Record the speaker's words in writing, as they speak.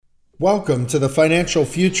Welcome to the Financial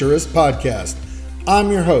Futurist podcast.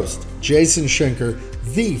 I'm your host, Jason Schenker,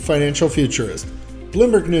 the Financial Futurist.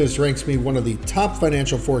 Bloomberg News ranks me one of the top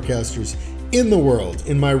financial forecasters in the world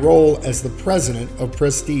in my role as the president of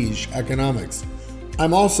Prestige Economics.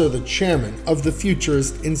 I'm also the chairman of the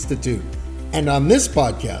Futurist Institute. And on this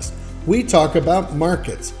podcast, we talk about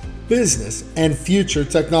markets, business, and future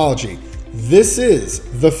technology. This is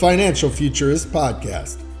the Financial Futurist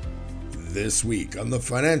podcast. This week on the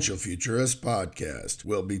Financial Futurist podcast,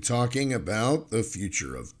 we'll be talking about the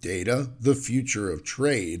future of data, the future of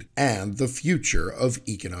trade, and the future of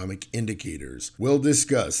economic indicators. We'll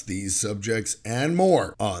discuss these subjects and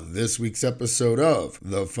more on this week's episode of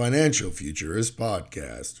the Financial Futurist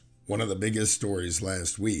podcast. One of the biggest stories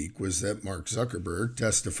last week was that Mark Zuckerberg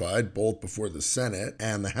testified both before the Senate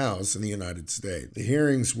and the House in the United States. The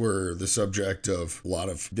hearings were the subject of a lot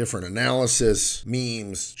of different analysis,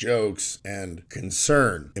 memes, jokes, and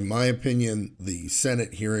concern. In my opinion, the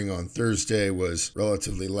Senate hearing on Thursday was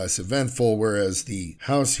relatively less eventful, whereas the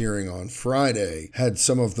House hearing on Friday had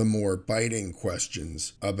some of the more biting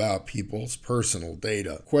questions about people's personal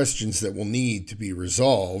data, questions that will need to be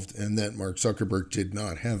resolved and that Mark Zuckerberg did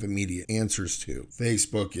not have immediate answers to.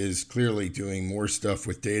 Facebook is clearly doing more stuff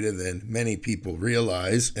with data than many people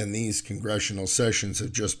realize, and these congressional sessions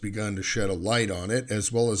have just begun to shed a light on it,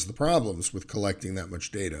 as well as the problems with collecting that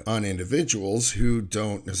much data on individuals who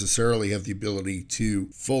don't necessarily have the ability to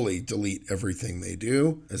fully delete everything they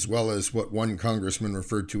do, as well as what one congressman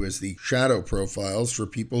referred to as the shadow profiles for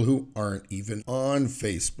people who aren't even on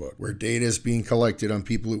Facebook, where data is being collected on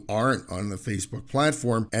people who aren't on the Facebook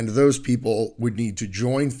platform, and those people would need to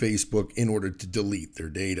join Facebook in order to delete their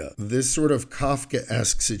data. This sort of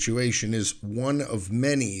Kafka-esque situation is one of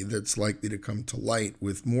many that's likely to come to light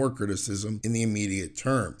with more criticism in the immediate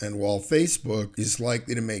term. And while Facebook is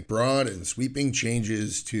likely to make broad and sweeping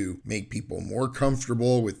changes to make people more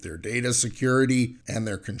comfortable with their data security and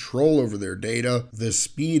their control over their data, the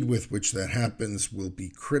speed with which that happens will be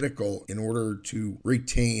critical in order to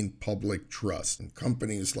retain public trust. And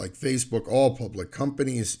companies like Facebook, all public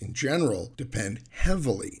companies in general, depend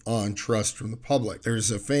heavily on trust from the public. There's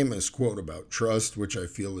a famous quote about trust, which I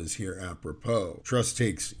feel is here apropos. Trust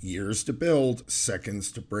takes years to build,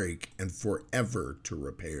 seconds to break, and forever to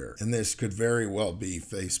repair. And this could very well be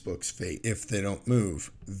Facebook's fate if they don't move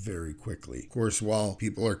very quickly. Of course, while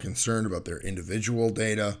people are concerned about their individual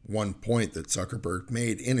data, one point that Zuckerberg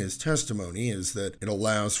made in his testimony is that it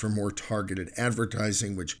allows for more targeted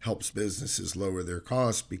advertising, which helps businesses lower their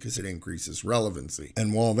costs because it increases relevancy.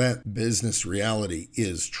 And while that business reality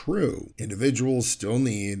is true, individuals still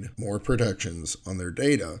need more protections on their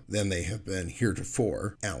data than they have been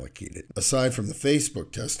heretofore allocated. Aside from the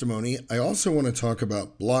Facebook testimony, I also want to talk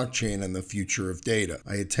about blockchain and the future of data.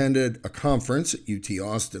 I attended a conference at UT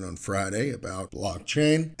Austin on Friday about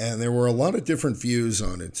blockchain, and there were a lot of different views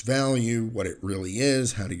on its value, what it really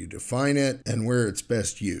is, how do you define it, and where it's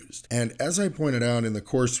best used. And as I pointed out in the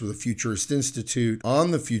course for the Futurist Institute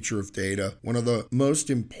on the future of data, one of the most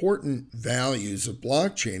important values of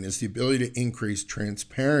blockchain is the ability to increase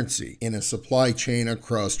transparency in a supply chain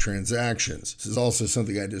across transactions. This is also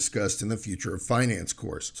something I discussed in the Future of Finance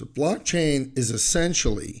course. So blockchain is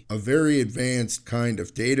essentially a very advanced kind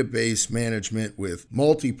of database management with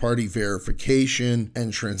multi-party verification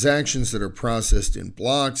and transactions that are processed in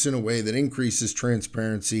blocks in a way that increases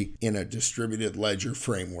transparency in a distributed ledger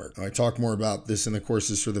framework. Now, I talk more about this in the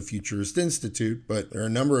courses for the Futurist Institute, but there are a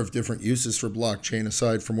number of different uses for blockchain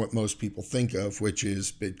aside from what most people think of, which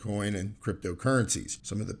is Bitcoin and cryptocurrencies.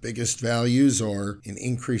 Some of the biggest values are in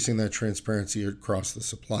increasing that transparency across the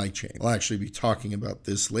supply chain. I'll actually be talking about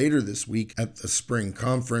this later this week at the spring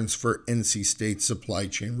conference for NC State Supply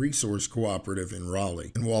Chain Resource Cooperative in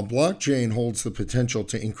Raleigh. And while blockchain holds the potential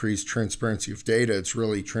to increase transparency of data, it's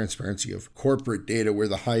really transparency of corporate data where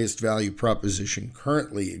the highest value proposition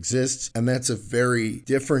currently exists. And that's a very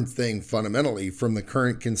different thing fundamentally from the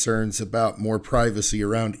current concerns about more privacy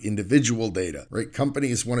around individual data, right?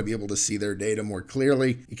 Companies want to be able to see their data more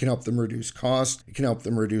clearly. It can help them reduce cost. It can help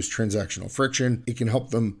them reduce transactional friction. It can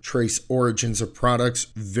help them trace origins of products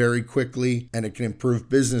very quickly, and it can improve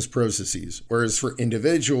business processes. Whereas for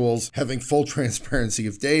individuals, having full transparency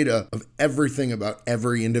of data of everything about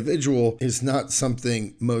every individual is not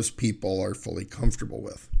something most people are fully comfortable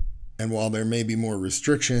with. And while there may be more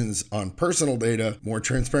restrictions on personal data, more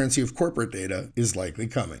transparency of corporate data is likely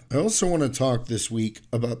coming. I also want to talk this week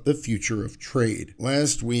about the future of trade.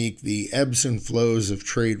 Last week, the ebbs and flows of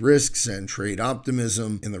trade risks and trade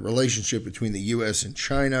optimism in the relationship between the U.S. and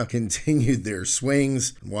China continued their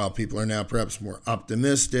swings. And while people are now perhaps more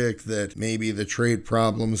optimistic that maybe the trade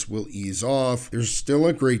problems will ease off, there's still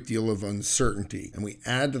a great deal of uncertainty. And we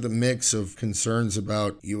add to the mix of concerns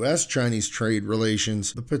about U.S.-Chinese trade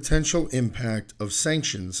relations the potential impact of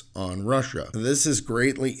sanctions on Russia. This has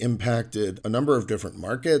greatly impacted a number of different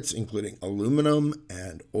markets, including aluminum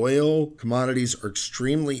and oil. Commodities are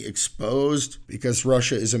extremely exposed because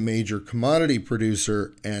Russia is a major commodity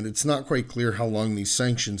producer, and it's not quite clear how long these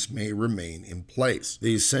sanctions may remain in place.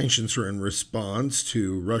 These sanctions are in response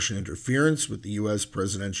to Russian interference with the U.S.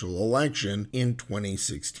 presidential election in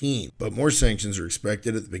 2016. But more sanctions are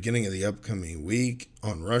expected at the beginning of the upcoming week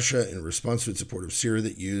on Russia in response to its support of Syria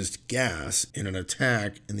that used gas in an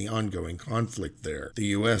attack in the ongoing conflict there. The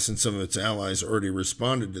U.S. and some of its allies already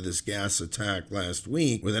responded to this gas attack last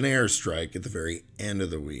week with an airstrike at the very end of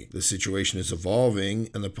the week. The situation is evolving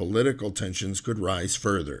and the political tensions could rise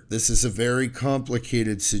further. This is a very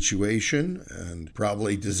complicated situation and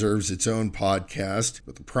probably deserves its own podcast,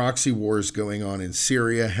 but the proxy wars going on in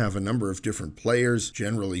Syria have a number of different players.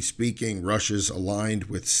 Generally speaking, Russia's aligned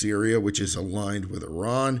with Syria, which is aligned with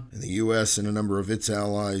Iran, and the U.S. and a number of its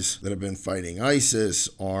allies that have been fighting ISIS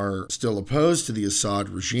are still opposed to the Assad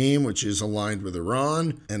regime, which is aligned with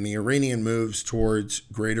Iran, and the Iranian moves towards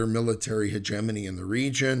greater military hegemony in the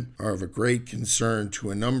region are of a great concern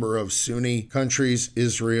to a number of Sunni countries,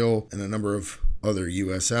 Israel, and a number of other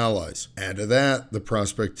U.S. allies. Add to that the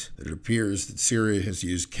prospect that it appears that Syria has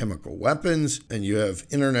used chemical weapons, and you have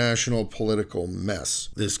international political mess.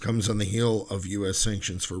 This comes on the heel of U.S.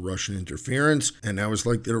 sanctions for Russian interference, and now is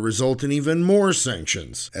likely to result in even more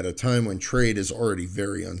sanctions at a time when trade is already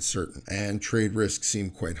very uncertain, and trade risks seem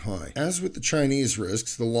quite high. As with the Chinese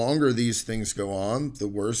risks, the longer these things go on, the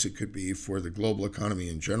worse it could be for the global economy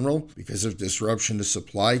in general because of disruption to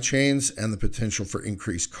supply chains and the potential for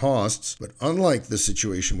increased costs. But unlike the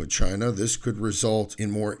situation with China, this could result in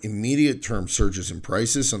more immediate term surges in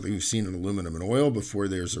prices, something we've seen in aluminum and oil before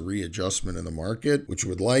there's a readjustment in the market, which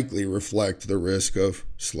would likely reflect the risk of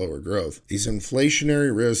slower growth. These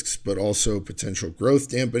inflationary risks, but also potential growth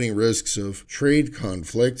dampening risks of trade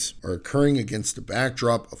conflicts, are occurring against a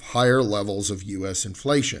backdrop of higher levels of U.S.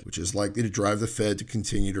 inflation, which is likely to drive the Fed to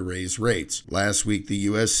continue to raise rates. Last week, the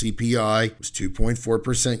U.S. CPI was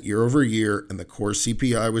 2.4% year over year, and the core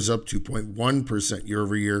CPI was up 2.1% year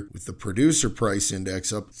over year, with the producer price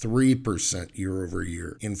index up 3% year over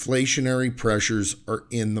year. Inflationary pressures are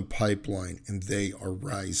in the pipeline, and they are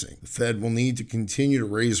rising. The Fed will need to continue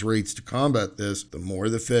to raise rates to combat this. The more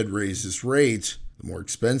the Fed raises rates, the more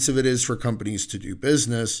expensive it is for companies to do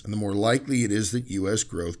business, and the more likely it is that U.S.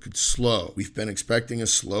 growth could slow. We've been expecting a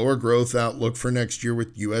slower growth outlook for next year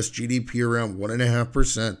with U.S. GDP around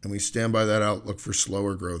 1.5%, and we stand by that outlook for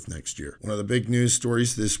slower growth next year. One of the big news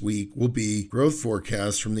stories this week will be growth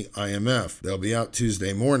forecasts from the IMF. They'll be out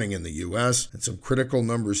Tuesday morning in the U.S., and some critical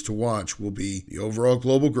numbers to watch will be the overall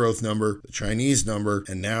global growth number, the Chinese number,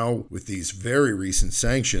 and now, with these very recent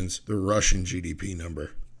sanctions, the Russian GDP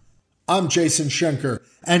number. I'm Jason Schenker,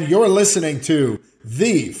 and you're listening to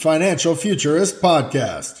the Financial Futurist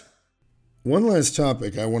Podcast. One last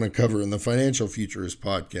topic I want to cover in the Financial Futurist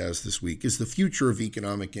podcast this week is the future of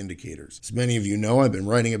economic indicators. As many of you know, I've been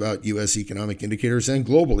writing about U.S. economic indicators and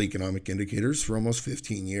global economic indicators for almost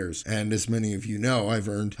 15 years. And as many of you know, I've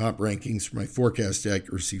earned top rankings for my forecast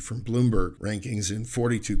accuracy from Bloomberg, rankings in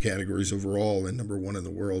 42 categories overall and number one in the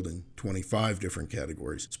world in 25 different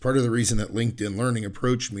categories. It's part of the reason that LinkedIn Learning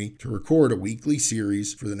approached me to record a weekly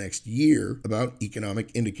series for the next year about economic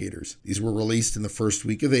indicators. These were released in the first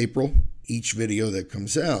week of April. Each video that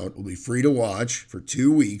comes out will be free to watch for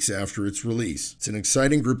 2 weeks after its release. It's an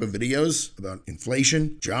exciting group of videos about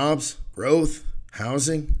inflation, jobs, growth,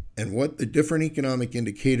 housing, and what the different economic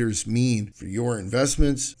indicators mean for your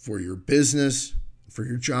investments, for your business, for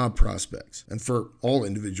your job prospects, and for all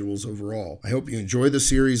individuals overall. I hope you enjoy the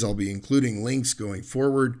series. I'll be including links going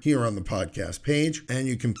forward here on the podcast page, and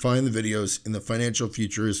you can find the videos in the Financial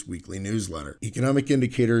Futurist weekly newsletter. Economic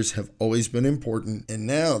indicators have always been important, and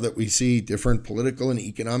now that we see different political and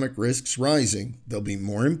economic risks rising, they'll be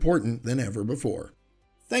more important than ever before.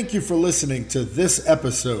 Thank you for listening to this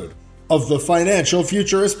episode of the Financial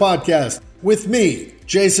Futurist Podcast with me,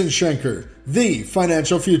 Jason Schenker, the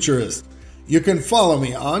Financial Futurist. You can follow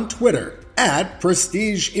me on Twitter at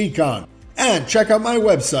PrestigeEcon and check out my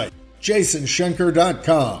website,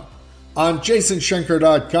 jasonschenker.com. On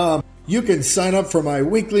jasonschenker.com, You can sign up for my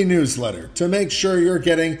weekly newsletter to make sure you're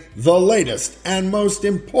getting the latest and most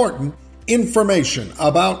important information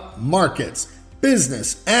about markets,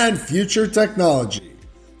 business, and future technology.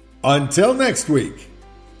 Until next week.